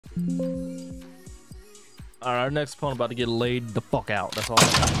All right, our next opponent about to get laid the fuck out. That's all.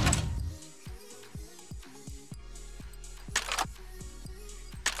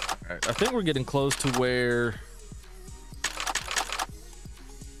 All right, I think we're getting close to where.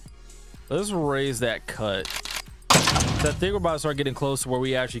 Let's raise that cut. So I think we're about to start getting close to where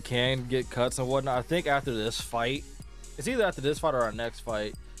we actually can get cuts and whatnot. I think after this fight, it's either after this fight or our next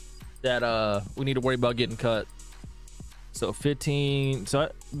fight that we need to worry about getting cut. So 15,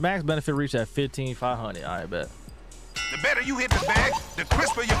 so max benefit reached at 15,500. I bet. The better you hit the bag, the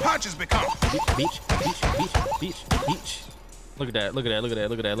crisper your punches become. Beach. Look at that, look at that, look at that,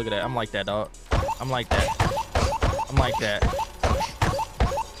 look at that, look at that. I'm like that, dog. I'm like that. I'm like that.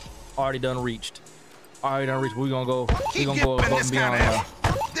 Already done reached. Already done reached. We're gonna go. We're gonna go above and beyond now.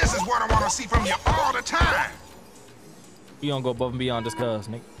 This is what I want to see from you all the time. We gonna go above and beyond just cuz,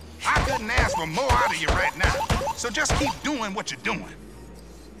 nigga. I couldn't ask for more out of you right now. So just keep doing what you're doing.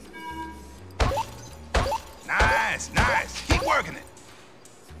 Nice. Keep working it.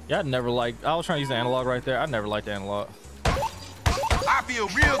 Yeah, I never liked. I was trying to use the analog right there. I never liked the analog. I feel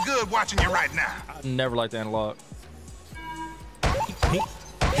real good watching you right now. I never liked the analog.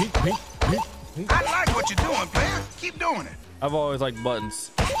 I like what you're doing, player. Keep doing it. I've always liked buttons.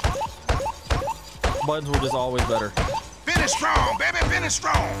 Buttons were just always better. Finish strong, baby. Finish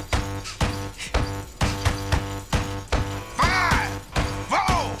strong. 5,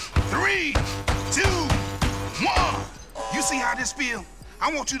 4, 3, 2, 1. You see how this feel?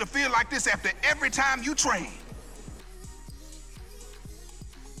 I want you to feel like this after every time you train.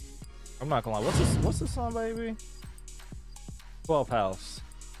 I'm not gonna lie. What's this song, baby? 12 House.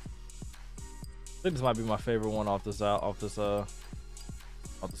 I think this might be my favorite one off this album.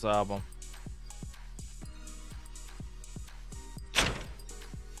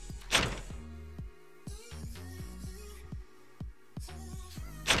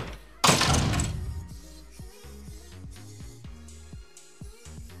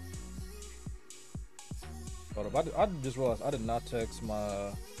 Hold up, I just realized I did not text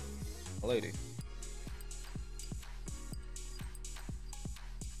my lady.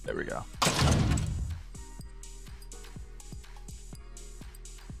 There we go.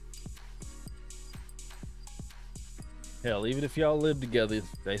 Hell, even if y'all live together,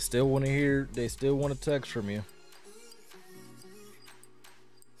 they still want to hear, they still want to text from you.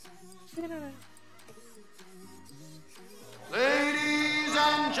 Ladies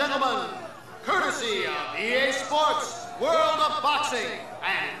and gentlemen, courtesy of EA Sports, World of Boxing,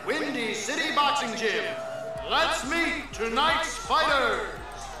 and Windy City Boxing Gym, let's meet tonight's fighters.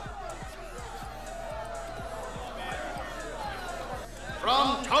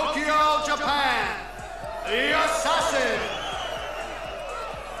 From Tokyo, Japan, the Assassin.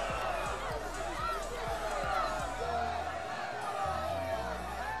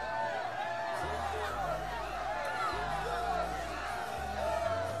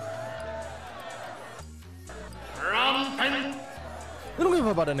 We don't give a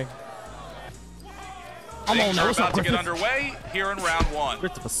fuck about that nigga. I'm Things on are now. about to get underway here in round one.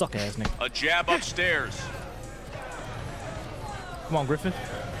 Griffith, a suck ass nigga. A jab upstairs. Come on, Griffith.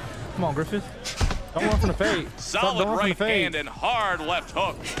 Come on, Griffith. Don't run from the fade. Solid right hand and hard left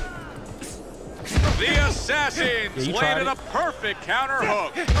hook. The Assassins landed a perfect counter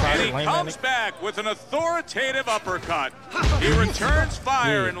hook, and he comes back with an authoritative uppercut. He returns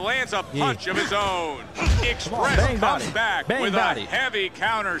fire and lands a punch of his own. Express comes back with a heavy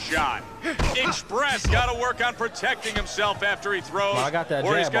counter shot. Express got to work on protecting himself after he throws,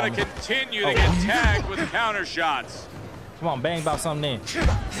 or he's going to continue to get tagged with counter shots. Come on, bang about something then.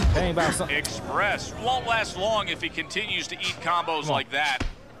 Bang about something. Express won't last long if he continues to eat combos like that.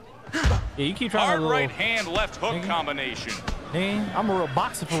 Yeah, you keep trying hard to right hand left hook combination. Man, I'm a real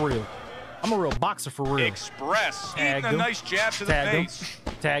boxer for real. I'm a real boxer for real. Express eating a nice jab to the face.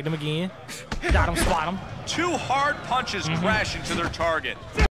 Tagged him again. Got him, spot him. Two hard punches crash into their target.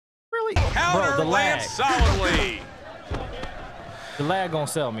 Really? Counter Bro, the lands solidly. The lag gonna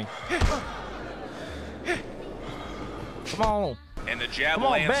sell me. Come on. And the jab Come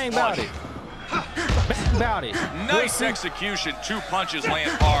on, lands bang flush. about it. Bang about it. Nice execution. Two punches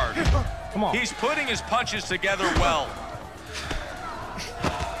land hard. Come on. He's putting his punches together well.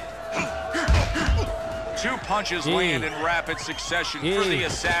 Two punches land in rapid succession for the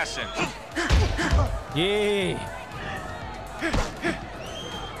Assassin. Yeah.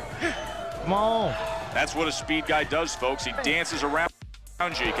 Come on. That's what a speed guy does, folks. He dances around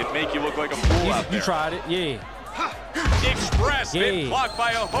you. He can make you look like a fool out there. You tried it, yeah. Express been blocked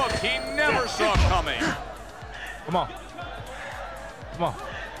by a hook he never saw coming. Come on. Come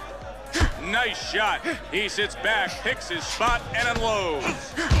on. Nice shot. He sits back, picks his spot, and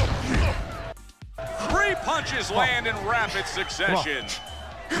unloads. punches land in rapid succession.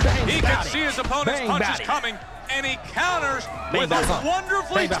 Bang, He can see his opponent's Bang, punches body. coming, and he counters Bang, with a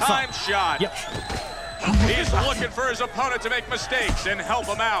wonderfully Bang, timed shot. Yep. He's looking for his opponent to make mistakes and help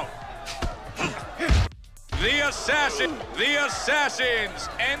him out. The Assassins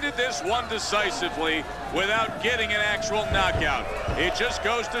ended this one decisively without getting an actual knockout. It just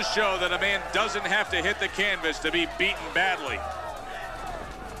goes to show that a man doesn't have to hit the canvas to be beaten badly.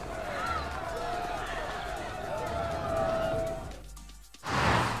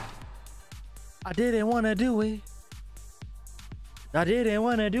 I didn't want to do it. I didn't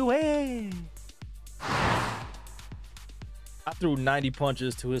want to do it. I threw 90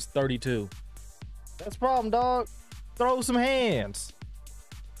 punches to his 32. That's the problem, dog. Throw some hands.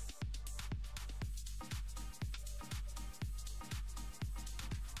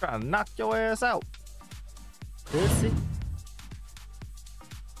 Trying to knock your ass out, pussy.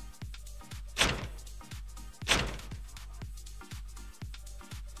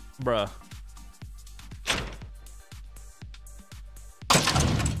 Bruh.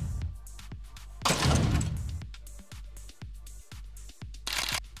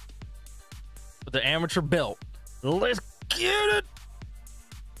 With the amateur belt. Let's get it.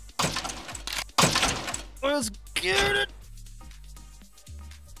 Let's get it.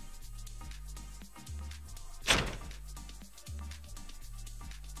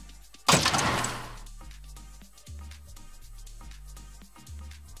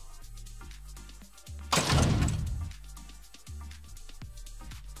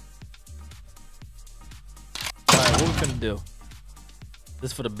 Alright, what we finna do?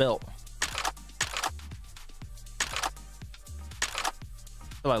 This for the belt.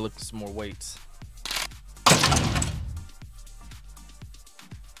 I feel like looking at some more weights.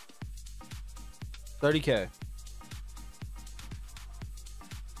 $30K.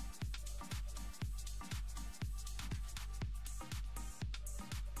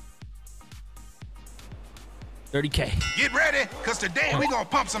 $30K. Get ready, cause today we gonna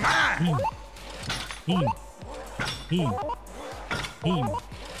pump some iron.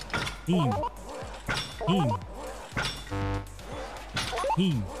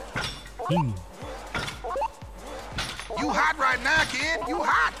 You hot right now, kid. You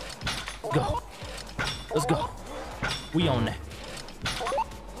hot. Go. Let's go. We on that.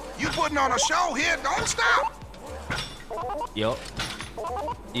 You putting on a show here. Don't stop. Yup.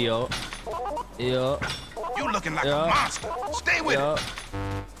 Yup. Yup. You looking like a monster. Stay with it.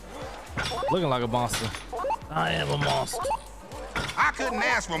 Looking like a monster. I am a monster. I couldn't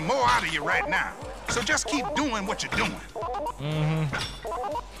ask for more out of you right now. So just keep doing what you're doing.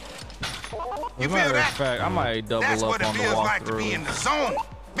 You As a matter feel of that? fact, I might double That's up what it on the feels like to be in walkthrough. the zone.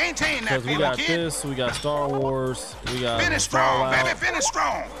 Maintain that Because we feeling, got kid. this, we got Star Wars, we got Finish strong, Fallout. baby. Finish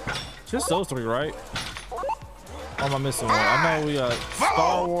strong. Just those three, right? Or am I missing one? I know we got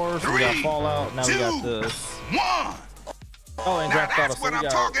Star Wars, we got Fallout, now we got this. 1. Oh, and Now Grand Theft Auto. that's So what we I'm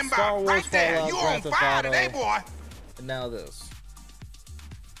got talking Star about. Wars, Right there. Fallout, You on Grand Theft fire Auto, today, boy. and now this.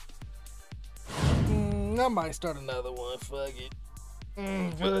 I might start another one. Fuck it.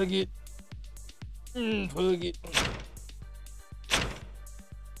 Fuck it. Fuck it.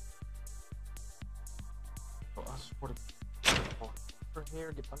 Oh, I swear to her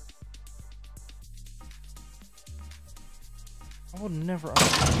hair get better. I would never.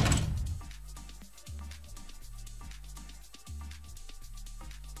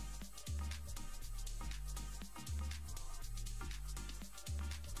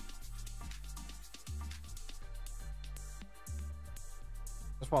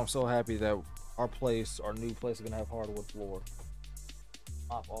 That's why I'm so happy that our new place, is gonna have hardwood floor.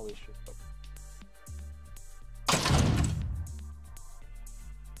 Mop all this shit up.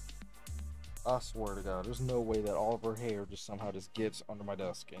 I swear to God, there's no way that all of her hair just somehow just gets under my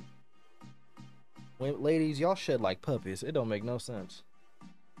desk. And ladies, y'all shed like puppies. It don't make no sense.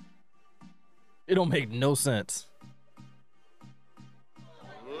 It don't make no sense.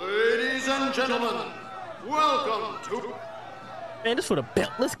 Ladies and gentlemen, welcome to... Man, this for the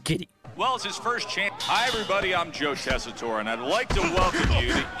belt. Let's get it. Well, it's his first chance. Hi, everybody. I'm Joe Tessitore, and I'd like to welcome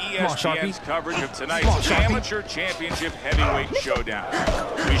you to ESPN's coverage of tonight's Amateur Championship Heavyweight Showdown.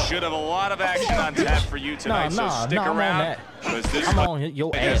 We should have a lot of action on tap for you tonight, so stick around. Because this I'm on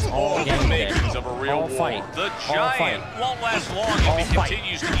your ass all the game. makings of a real All war. fight. The All Giant fight. won't last long All if he fight.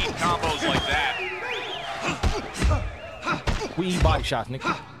 continues to eat combos like that. We eat body shots,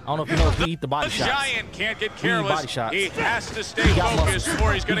 nigga. I don't know if you know if we eat the body The shots. Giant can't get We eat body careless. shots. He has to stay We got focused muscle.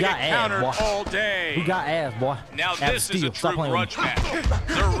 or he's going to We get got ass, countered boy. all day. We got ass, boy. Now Ass this is a steel. Stop true playing with grudge me. match.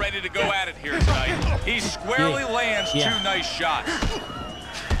 They're ready to go at it here tonight. He squarely lands 2 nice shots.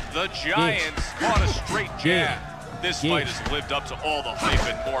 The Giants caught a straight jab. This fight has lived up to all the hype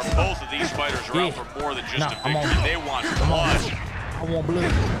and more. Both of these fighters are out for more than just a victory. They want blood. I want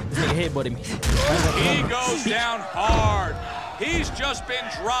blood. This nigga headbutted me. He goes down hard. He's just been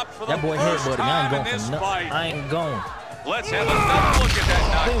dropped for the first time in this fight. I ain't going. Let's have another look at that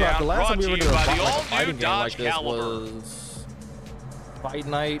knockdown. The last time we were doing by the a all-new fighting game like this Caliber. was Fight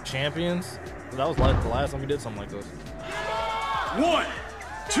Night Champions. That was like the last time we did something like this. 1,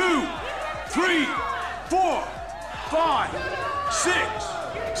 2, 3, 4, 5,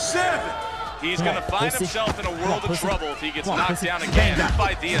 6, 7. He's going to find himself in a world of trouble if he gets knocked down again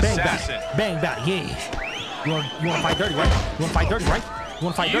by the assassin. Bang back, yeah. You want to fight dirty, right? You want to fight dirty, right? You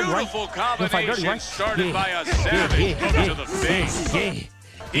want to fight dirty, right? Beautiful combination started by a savage hook to the face.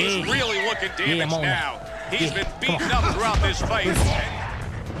 He's really looking damaged now. He's been beaten up throughout this fight.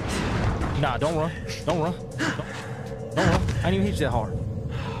 Nah, don't run. Don't run. Don't run. I didn't even hit you that hard.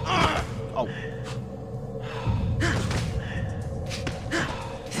 Oh.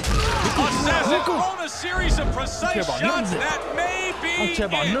 Assassin on a series of precise shots that may be I don't care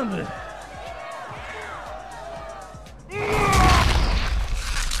about none of it.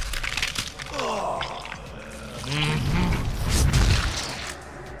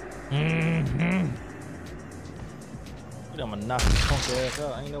 I'm gonna knock this punk ass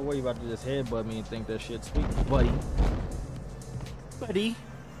out. Ain't no way you about to just headbutt me and think that shit's sweet, buddy. Buddy.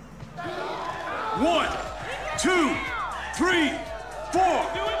 1, 2, 3, 4,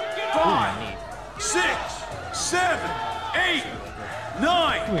 5, 6, 7, 8,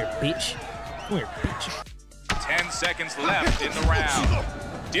 9. Come here, bitch. Come here, bitch. 10 seconds left in the round.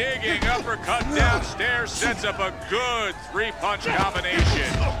 Digging uppercut downstairs sets up a good three-punch combination.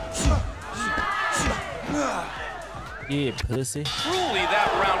 Yeah, pussy. Truly,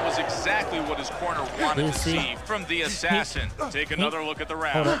 that round was exactly what his corner wanted to see from the assassin. Take another look at the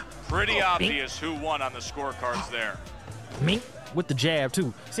round. Pretty obvious who won on the scorecards there. Me with the jab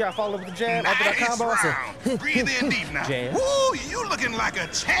too. See how I followed with the jab after that combo? Round. Breathe in deep now. Jab. Woo, you looking like a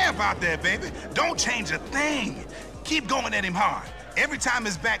champ out there, baby. Don't change a thing. Keep going at him hard. Every time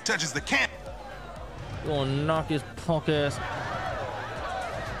his back touches the camp. You gonna knock his punk ass.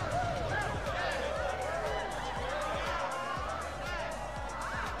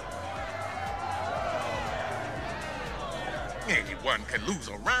 Anyone can lose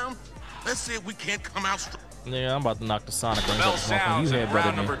a round. Let's see if we can't come out strong. Yeah, I'm about to knock the Sonic rings Bell up. sounds and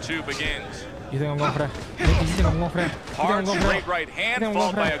round number 2 begins. You think I'm going for that? You think I'm going for that? Hard straight right hand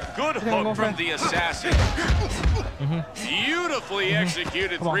followed by a good hook from the assassin. Beautifully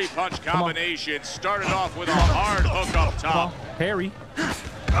executed three-punch combination. Started off with a hard hook up top. Parry.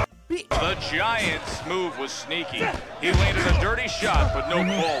 The Giant's move was sneaky. He landed a dirty shot, but no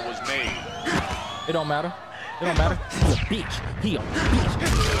call was made. It don't matter. It don't matter. He a bitch. He a bitch.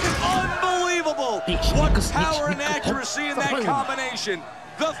 Unbelievable! Bitch. What power and accuracy in that combination.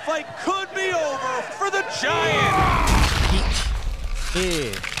 The fight could be over for the Giant.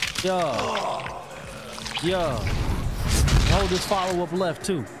 Bitch. Yeah. Yeah. Hold this follow-up left,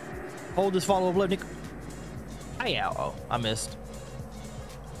 too. Hold this follow-up left, nigga. Oh, I missed.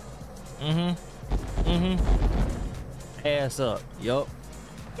 Ass up. Yup.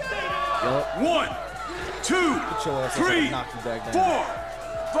 1, 2, 3, 4,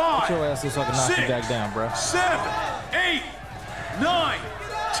 5, Get your ass so I can knock you back down, bro. 7, 8, 9,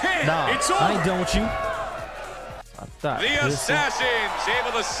 10. Nah, It's over. I ain't done with you. The assassin's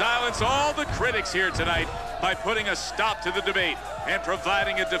able to silence all the critics here tonight by putting a stop to the debate and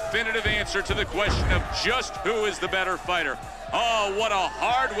providing a definitive answer to the question of just who is the better fighter. Oh, what a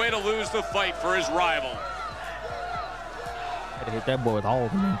hard way to lose the fight for his rival. Had to hit that boy with all the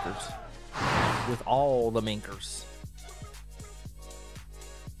minkers. With all the minkers.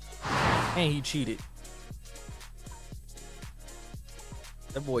 And he cheated.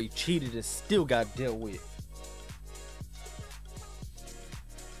 That boy cheated and still got dealt with.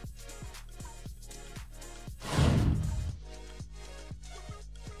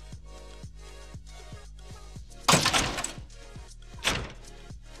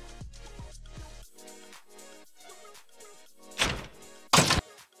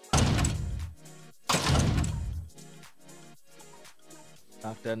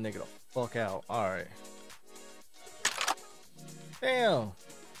 Knock that nigga the fuck out. Alright. Damn.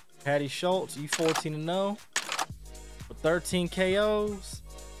 Patty Schultz, you 14-0 with 13 KOs.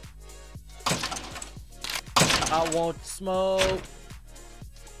 I want smoke.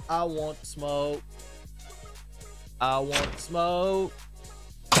 I want smoke. I want smoke.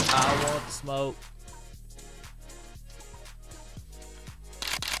 I want smoke.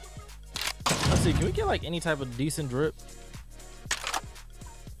 Let's see, can we get like any type of decent drip?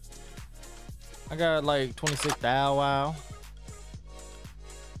 I got like 26 thou wow.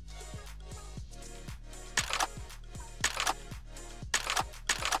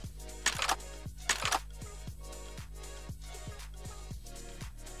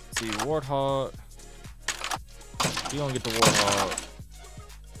 See, Warthog. You don't get the Warthog.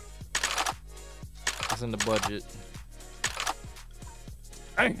 It's in the budget.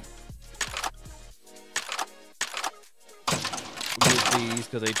 Dang. We get these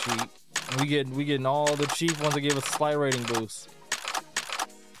because they cheap. We getting all the cheap ones that give us a slight rating boost.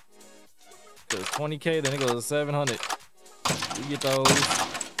 Cause 20K, then it goes to 700. We get those.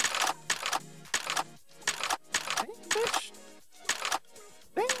 Damn, bitch.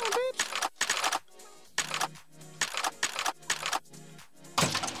 Damn, bitch.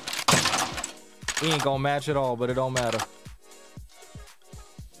 We ain't gonna match at all, but it don't matter.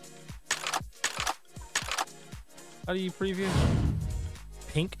 How do you preview?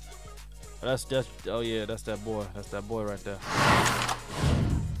 Pink. That's oh yeah, that's that boy. That's that boy right there.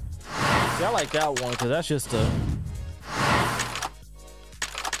 See, I like that one because that's just a.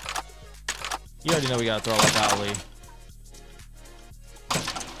 You already know we gotta throw like Ali.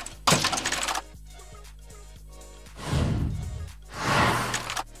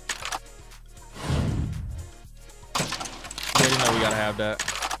 You already know we gotta have that.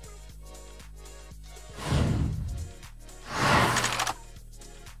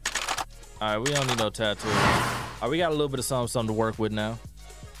 All right, we don't need no tattoos. All right, we got a little bit of something to work with now.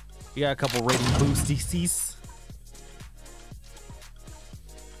 We got a couple rating boosties.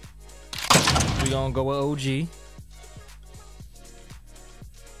 We gonna go with OG.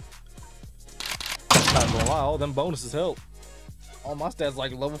 Not gonna lie, all them bonuses help. All my stats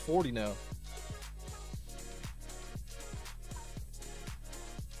like level 40 now.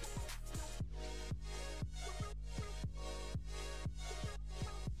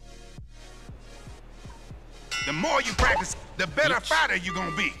 The more you practice, the better fighter you're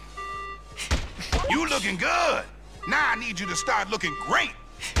gonna be. You looking good. Now I need you to start looking great.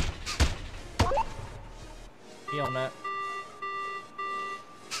 Be on that.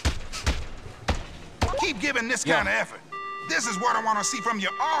 Keep giving this kind of effort. This is what I want to see from you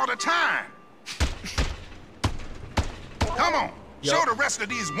all the time. Come on, show the rest of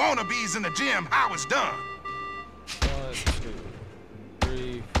these wannabes in the gym how it's done. 1, 2,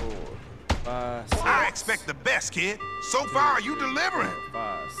 3, 4, 5, 6. I expect the best, kid. So far, you delivering.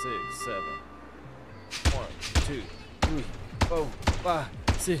 5, 6, 7. 1, 2, 3, 4, 5,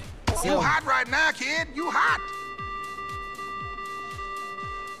 6, 7. You hot right now, kid. You hot.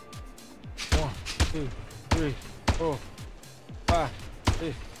 1, 2, 3, 4, 5,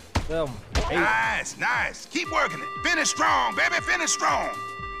 6, 7, 8. Nice, nice. Keep working it. Finish strong, baby. Finish strong.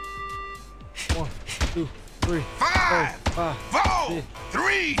 1, 2, 3, 5, 4, 4,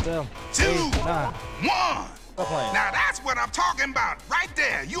 3, 7, 2, 8, 9. 1. Stop playing. Now that's what I'm talking about. Right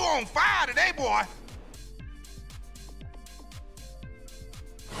there. You on fire today, boy.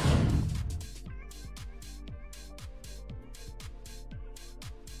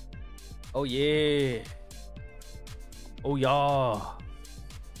 Oh yeah. Oh yeah.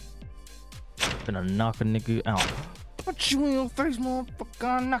 Gonna knock a nigga out. Put you in your face, motherfucker.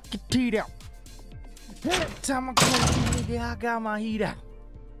 I'll knock your teeth out. Every time I come to you, nigga, I got my heat out.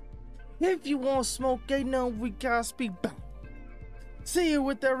 If you want smoke, ain't nothing we gotta speak about. See you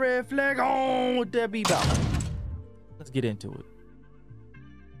with that red flag on with that beat out. Let's get into it.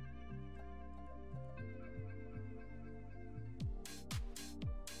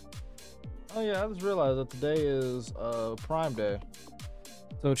 Oh yeah, I just realized that today is Prime Day.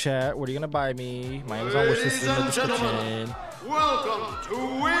 So chat, what are you gonna buy me? My Amazon wish list is in the description. Welcome to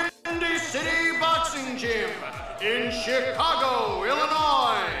Windy City Boxing Gym in Chicago,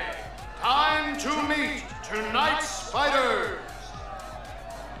 Illinois. Time to meet tonight's fighters.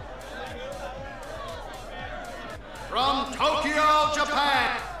 From Tokyo,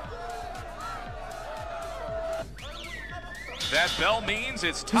 Japan. That bell means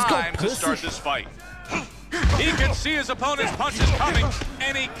it's time to start this fight. He can see his opponent's punches coming,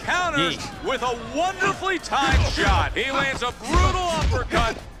 and he counters with a wonderfully timed shot. He lands a brutal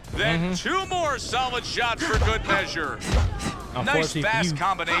uppercut, then two more solid shots for good measure. Nice fast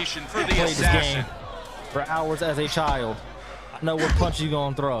combination for the assassin. For hours as a child, I know what punch you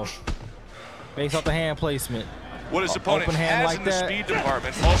gonna throw based off the hand placement. What his opponent has like in the speed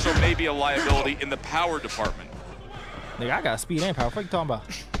department also may be a liability in the power department. Nigga, I got speed and power. What are you talking about?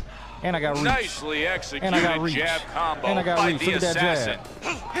 And I got reach. Nicely executed and I got reach. Jab combo and I got by reach. the Look at assassin.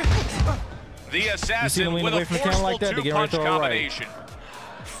 That jab. The assassin with away a from the camera forceful like that, two-punch combination.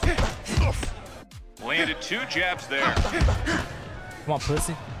 Landed two jabs there. Come on,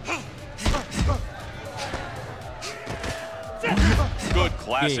 pussy. Good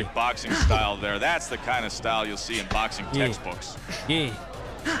classic boxing style there. That's the kind of style you'll see in boxing textbooks. Yeah.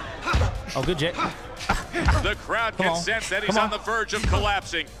 Oh, good jet. The crowd can sense that he's on the verge of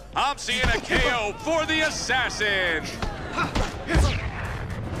collapsing. I'm seeing a KO for the assassin.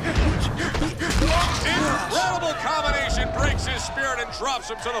 Incredible combination, breaks his spirit and drops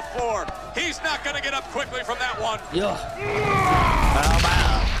him to the floor. He's not going to get up quickly from that one. Yeah. Bow,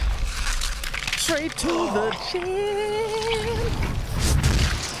 bow. Straight to the chin.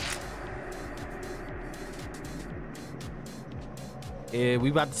 Yeah, we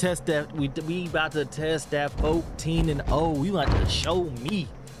about to test that. We about to test that 14-0. We want to show me.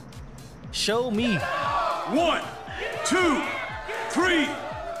 Show me. 1, 2, 3,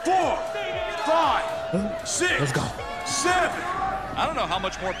 4, 5, 6. Let's go. 7. I don't know how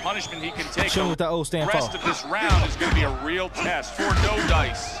much more punishment he can take. Show me what the O stand for. The rest of this round is going to be a real test for no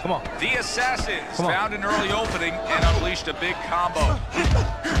dice. Come on. The Assassins found an early opening and unleashed a big combo.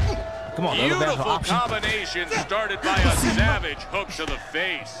 Come on, beautiful combination started by a savage hook to the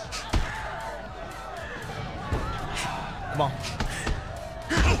face. Come on.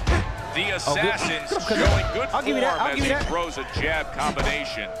 The Assassins showing good form as he throws a jab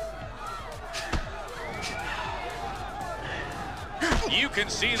combination. You can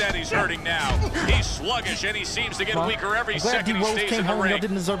see that he's hurting now. He's sluggish and he seems to get weaker every second he stays in the ring.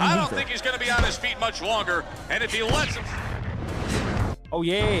 I don't think he's going to be on his feet much longer, and if he lets him... Oh,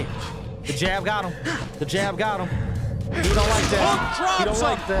 yeah. The jab got him. The jab got him. He don't like that. He don't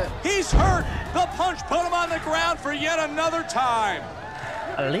like that. He's hurt. The punch put him on the ground for yet another time.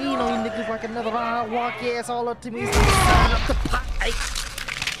 I lean on you niggas like another round. Walk your ass all up to me. Sign up the pipe.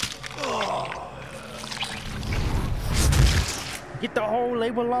 Get the whole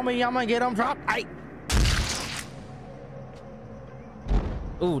label on me. I'ma get him dropped.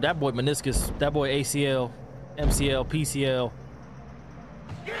 Ooh, that boy meniscus. That boy ACL, MCL, PCL.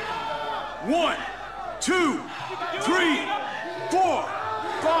 1, 2, 3, 4,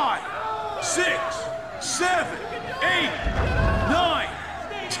 5, 6, 7, 8, 9,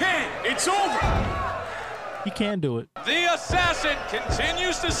 10. It's over. He can do it. The Assassin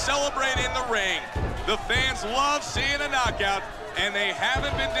continues to celebrate in the ring. The fans love seeing a knockout, and they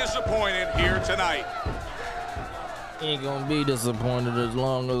haven't been disappointed here tonight. Ain't gonna be disappointed as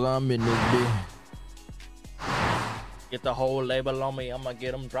long as I'm in this bitch. Get the whole label on me, I'ma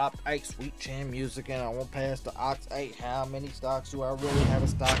get them dropped. Hey, sweet chin music, and I won't pass the ox. Hey, how many stocks do I really have in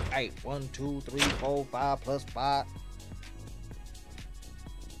stock? Hey, 1, 2, 3, 4, 5 plus 5.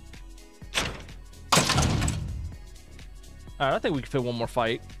 All right, I think we can fit one more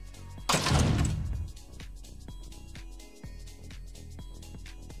fight.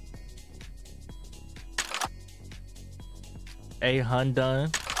 A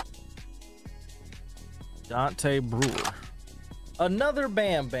Hundun. Dante Brewer. Another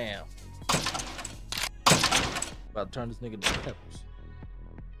Bam Bam. About to turn this nigga to peppers.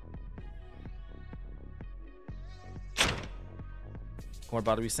 We're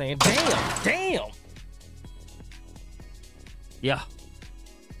about to be saying, damn. Yeah.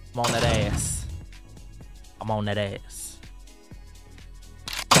 I'm on that ass.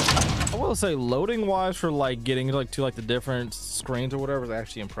 I will say, loading wise for like getting like to like the different screens or whatever is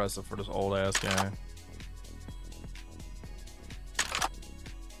actually impressive for this old ass game.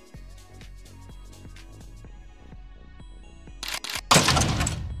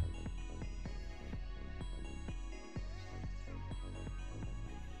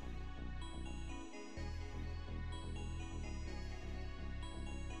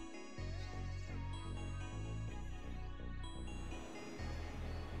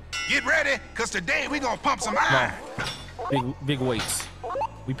 Get ready, cause today we gonna pump some iron. Big weights.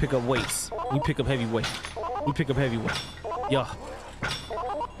 We pick up weights. We pick up heavy weight. Yeah. We pick up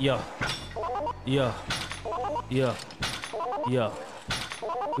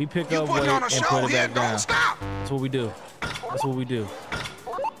weight and put it back down. That's what we do.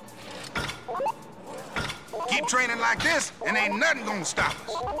 Keep training like this, and ain't nothing gonna stop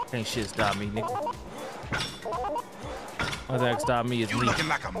us. Ain't shit stop me, nigga. Only thing that stop me is you looking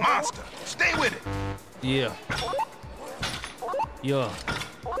like a monster. Stay with it. Yeah. You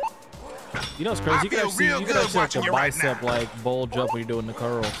know what's crazy? You can actually like the bicep like bulge up when you're doing the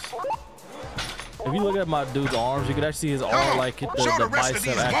curls. If you look at my dude's arms, you can actually see his arm like hit the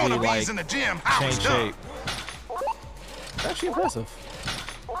bicep actually like change shape. It's actually impressive.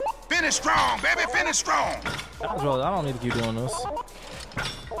 Finish strong, baby. Finish strong. I don't need to keep doing this.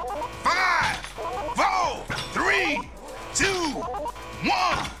 5, 4, 3, 2,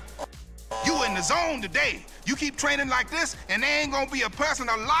 1. You in the zone today. You keep training like this, and there ain't gonna be a person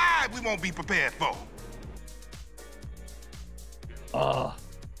alive we won't be prepared for.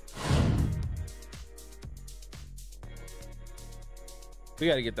 We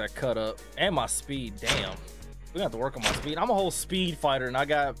gotta get that cut up. And my speed, damn. We have to work on my speed. I'm a whole speed fighter, and I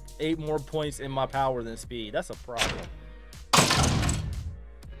got 8 more points in my power than speed. That's a problem.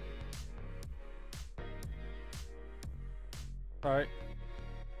 All right.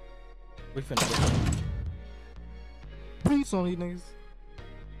 We finna go. Please on these niggas.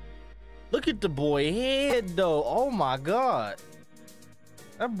 Look at the boy head, though. Oh, my God.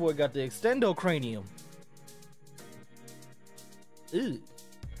 That boy got the extendo cranium. Ew.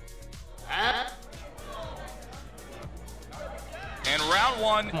 And round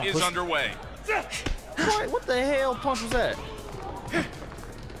 1 is underway. What the hell punch was that?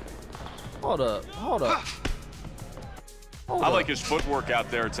 Hold up. I like his footwork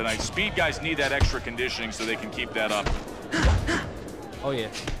out there tonight. Speed guys need that extra conditioning so they can keep that up. Oh, yeah.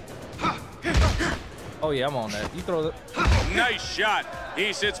 Oh, yeah, I'm on that. You throw the... Nice shot.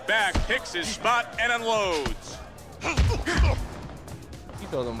 He sits back, picks his spot, and unloads. You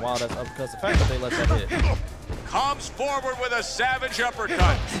throw them wild ass uppercuts. The fact that they let that hit. Comes forward with a savage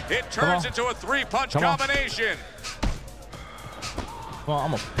uppercut. It turns into a 3-punch combination. Come on,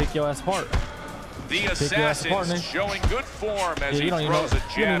 I'm gonna pick your ass apart. The Assassin showing good form as he throws a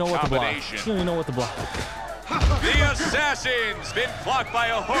jab combination. You don't even know what to block. The Assassin's been blocked by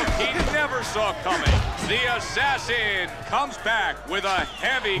a hook he never saw coming. The Assassin comes back with a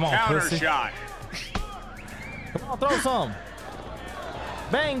heavy counter shot. Come on, throw some.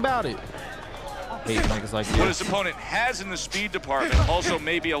 Bang about it. I hate niggas like what his opponent has in the speed department also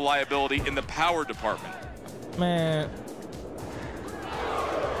may be a liability in the power department. Man.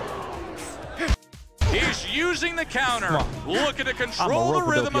 He's using the counter, looking to control the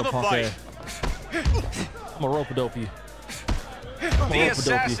rhythm of the fight. I'm a rope-a-dope you. The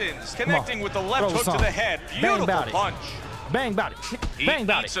Assassin's connecting with the left hook to the head. Beautiful punch. Bang about it. Bang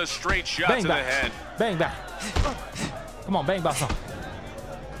about it. He eats a straight shot to the head. Bang about it. Come on, bang about something.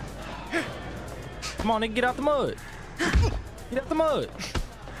 Come on, nigga, get out the mud. Get out the mud.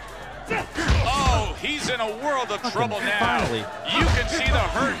 Oh, he's in a world of trouble now. Finally. You can see the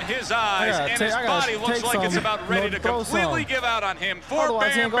hurt in his eyes, and his body looks like it's about ready to completely give out on him for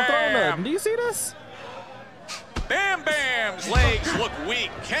Otherwise, Bam Bam. Do you see this? Bam Bam's legs look weak.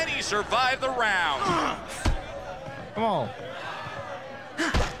 Can he survive the round? Come on.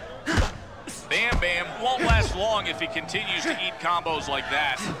 Bam Bam won't last long if he continues to eat combos like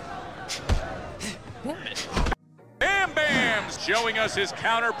that. Bam Bam's showing us his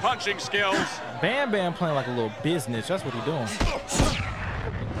counter punching skills. Bam Bam playing like a little business. That's what he's doing.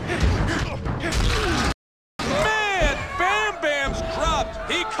 Man, Bam Bam's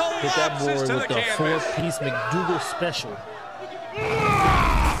dropped. He collapses to the canvas. Four-piece McDougal special. Look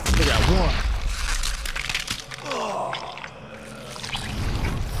at one.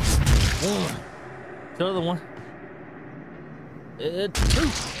 The other one. Two.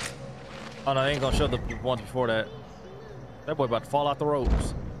 Oh no, they ain't gonna show the ones before that. That boy about to fall out the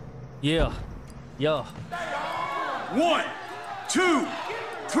ropes. Yeah. Yeah. 1, 2,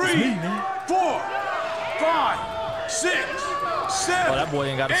 3, 4, 5, 6, 7. Oh, that boy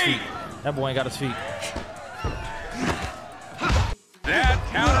ain't got his feet. That boy ain't got his feet. That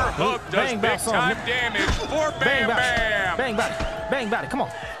counter hook does big time damage for Bam Bam. Bang about it. Bang about it. Come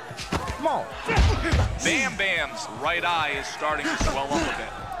on. Come on. Bam Bam's right eye is starting to swell up a bit.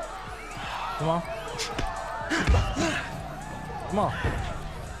 Come on. Come on.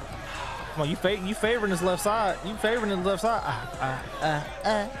 Come on, you favoring this left side. You favoring this left side.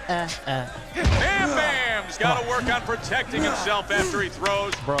 Bam Bam's got to work on protecting himself after he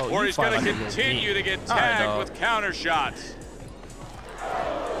throws, or he's going to continue to get tagged with counter shots.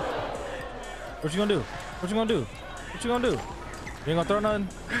 What you gonna do? What you gonna do? What you gonna do? You ain't gonna throw nothing?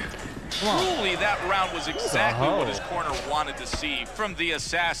 Come on. Truly, that round was exactly what his corner wanted to see from the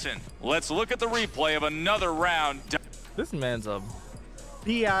Assassin. Let's look at the replay of another round. This man's a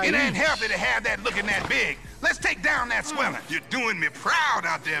B.I.E. It ain't healthy to have that looking that big. Let's take down that swelling. You're doing me proud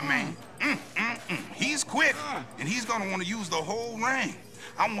out there, man. He's quick, and he's gonna want to use the whole ring.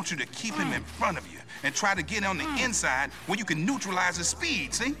 I want you to keep him in front of you and try to get on the inside where you can neutralize his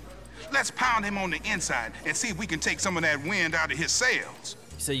speed, see? Let's pound him on the inside and see if we can take some of that wind out of his sails.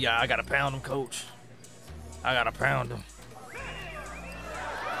 You say, yeah, I gotta pound him, coach. I gotta pound him.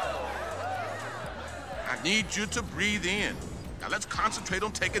 I need you to breathe in. Now let's concentrate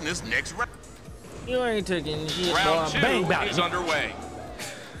on taking this next round. You ain't taking shit, round 2 bang, is underway.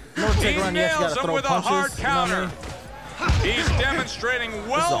 He nails him with a hard counter. He's demonstrating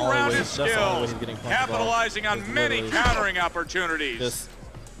well-rounded skills, capitalizing on many countering opportunities.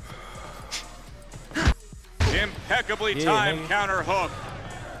 Impeccably timed counter hook.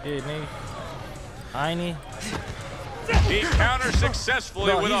 Tiny. He counters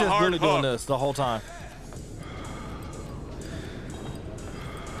successfully with a hard hook. Doing this the whole time.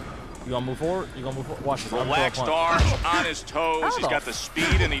 You gonna move forward? You gonna move forward? Watch this. Relaxed arms on his toes. He's got the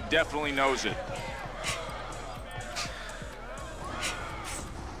speed and he definitely knows it.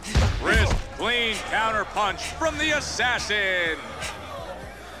 Wrist clean counter punch from the assassin.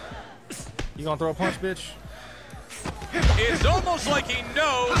 You gonna throw a punch, bitch? It's almost like he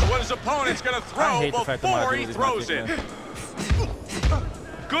knows what his opponent's gonna throw before he throws it.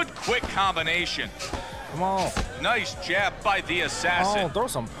 Good quick combination. Come on. Nice jab by the assassin. Oh, throw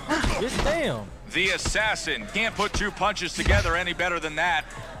some punches, bitch. Damn. The assassin can't put two punches together any better than that.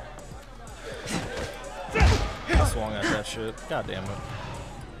 I swung at that shit. God damn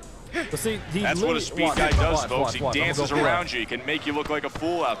it. But see, that's what a speed guy does, folks. He dances around you. He can make you look like a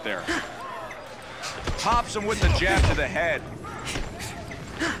fool out there. Pops him with the jab to the head.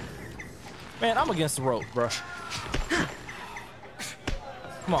 Man, I'm against the rope, bro.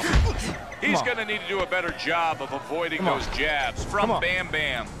 Come on. He's going to need to do a better job of avoiding those jabs from Bam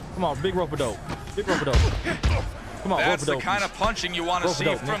Bam. Come on, big rope a dope. Big rope a dope. Come on, that's the kind of punching you want to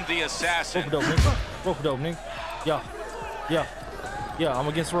see from the assassin. Rope a dope, nigga. Rope a dope, nigga. Yeah. Yeah. Yeah, I'm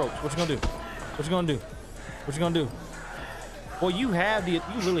against the ropes. What you gonna do? What you gonna do? What you gonna do? Well, you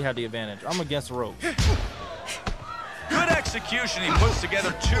really have the advantage. I'm against the ropes. Good execution. He puts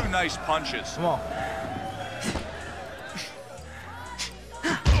together two nice punches. Come on.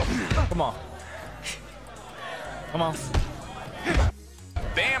 Come on. Come on.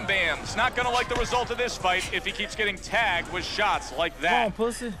 Bam Bam's not gonna like the result of this fight if he keeps getting tagged with shots like that. Come on,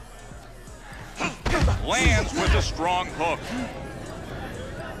 pussy. Lands with a strong hook.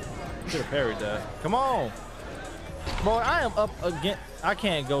 Should have parried that. Come on. Bro, I am up again. I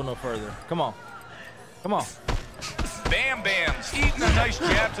can't go no further. Come on. Come on. Bam Bam's eating a nice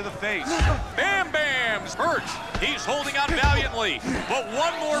jab to the face. Bam Bam's hurt. He's holding on valiantly, but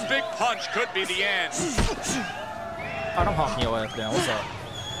one more big punch could be the end. All right, I'm hawking your ass down. What's up?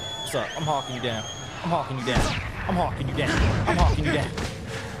 What's up? I'm hawking you down. I'm hawking you down. I'm hawking you down. I'm hawking you down.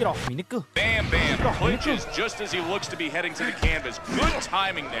 Get off me, nigga. Bam Bam clinches just as he looks to be heading to the canvas. Good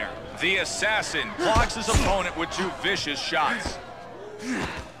timing there. The assassin blocks his opponent with two vicious shots.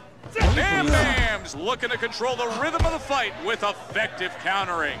 Bam Bam's looking to control the rhythm of the fight with effective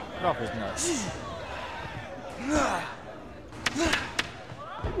countering. Get off his nuts.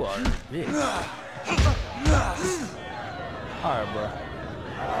 You are big. All right, bro.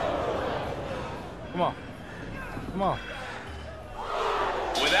 Come on. Come on.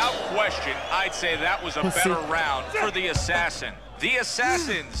 Without question, I'd say that was a better round for the assassin. The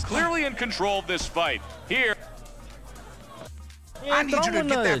assassin's clearly in control of this fight. Here. I need you to get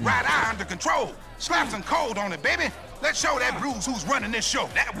that right eye under control. Slap some cold on it, baby. Let's show that bruise who's running this show.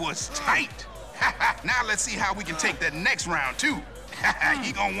 That was tight. Now let's see how we can take that next round, too.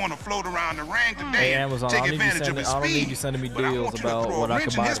 He gonna want to float around the ring today and take advantage of his speed. I don't need you sending me deals about what I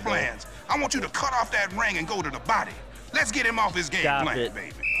can buy. Plans. I want you to cut off that ring and go to the body. Let's get him off his game plan,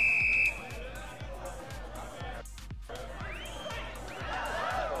 baby.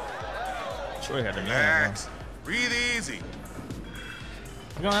 Sure had to relax. Breathe easy.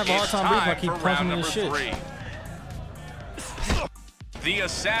 You're gonna have a hard time breathing if I keep punching this shit. The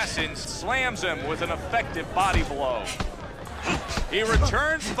assassin slams him with an effective body blow. He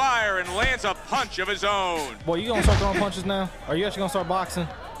returns fire and lands a punch of his own. Boy, you gonna start throwing punches now? Are you actually gonna start boxing?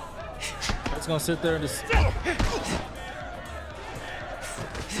 It's gonna sit there and just.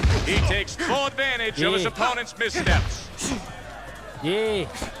 He takes full advantage of his opponent's missteps. Yeah.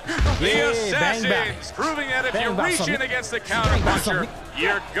 The assassin's proving that if you reach in against the counter puncher,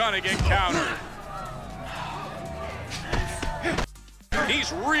 you're gonna get countered.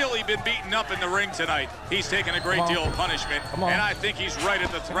 He's really been beaten up in the ring tonight. He's taken a great deal of punishment, and I think he's right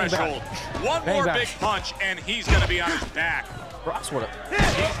at the threshold. One more big punch, and he's gonna be on his back. Bro, I swear to.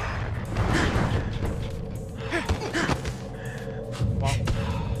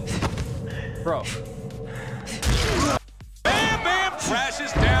 Bro. Bam Bam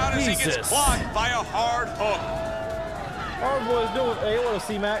crashes down as he gets blocked by a hard hook. Our boys doing. Hey, what up,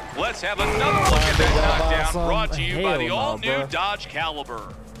 C-Mac? Let's have another look at that knockdown brought to you by the all-new Dodge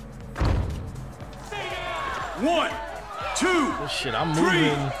Caliber. 1, 2, this shit, I'm 3,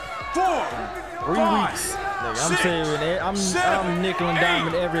 moving 4, 3 weeks. Like, I'm saving it. I'm nickel and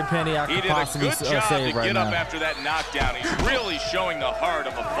diming every penny I could possibly save right now. He did a good job to get up after that knockdown. He's really showing the heart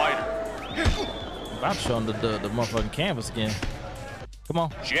of a fighter. I'm showing the motherfucking canvas again. Come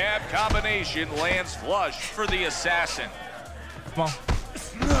on. Jab combination lands flush for the assassin. Come on.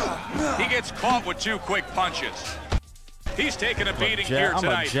 He gets caught with 2 quick punches. He's taking a beating here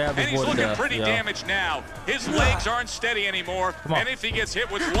tonight, and he's looking pretty damaged now. His legs aren't steady anymore, and if he gets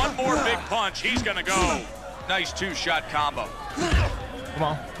hit with one more big punch, he's gonna go. Nice 2-shot combo. Come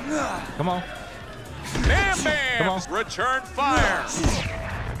on. Come on. Bam Bam! Come on. Return fire.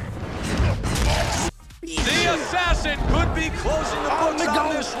 The assassin could be closing the books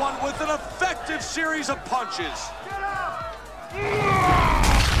on this one with an effective series of punches. I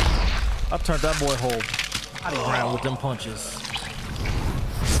turned that boy whole body around with them punches.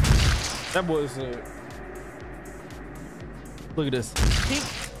 That boy is look at this.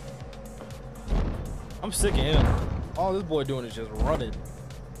 I'm sick of him. All this boy doing is just running.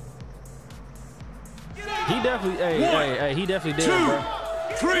 He definitely, hey, he definitely did, 2, bro.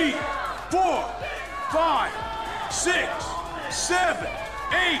 3, 4, 5, 6, 7,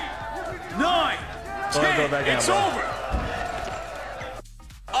 8, 9, 10. It's over.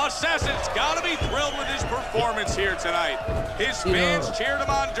 Assassin's got to be thrilled with his performance here tonight. His fans cheered him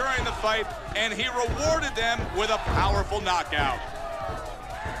on during the fight, and he rewarded them with a powerful knockout.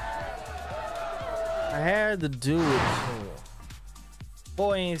 I had to do it.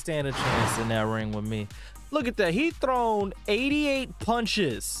 Boy ain't stand a chance in that ring with me. Look at that. He thrown 88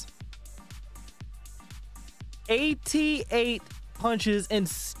 punches. 88 punches and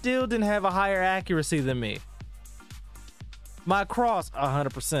still didn't have a higher accuracy than me. My cross,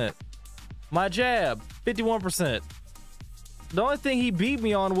 100%. My jab, 51%. The only thing he beat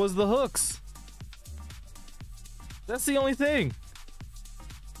me on was the hooks. That's the only thing.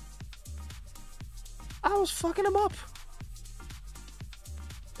 I was fucking him up.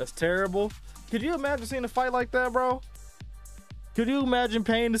 That's terrible. Could you imagine seeing a fight like that, bro? Could you imagine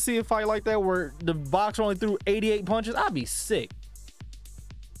paying to see a fight like that where the boxer only threw 88 punches? I'd be sick.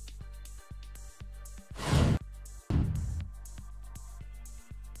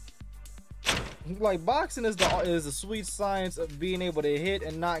 Like, boxing is the sweet science of being able to hit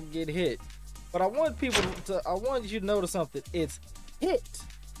and not get hit. But I want you to notice something. It's hit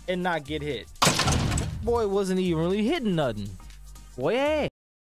and not get hit. Boy wasn't even really hitting nothing. Boy, yeah.